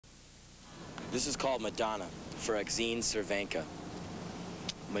This is called Madonna for Exene Cervenka.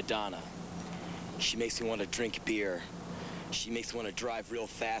 Madonna. She makes me want to drink beer. She makes me want to drive real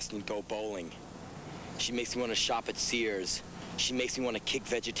fast and go bowling. She makes me want to shop at Sears. She makes me want to kick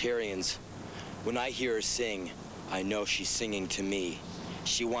vegetarians. When I hear her sing, I know she's singing to me.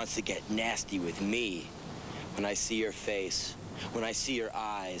 She wants to get nasty with me. When I see her face, when I see her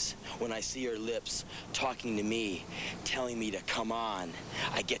eyes, when I see her lips talking to me, telling me to come on,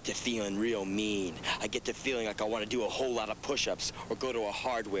 I get to feeling real mean. I get to feeling like I want to do a whole lot of push-ups or go to a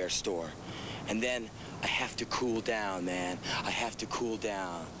hardware store. And then I have to cool down, man. I have to cool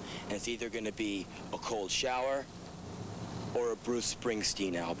down. And it's either going to be a cold shower or a Bruce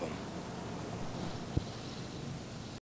Springsteen album.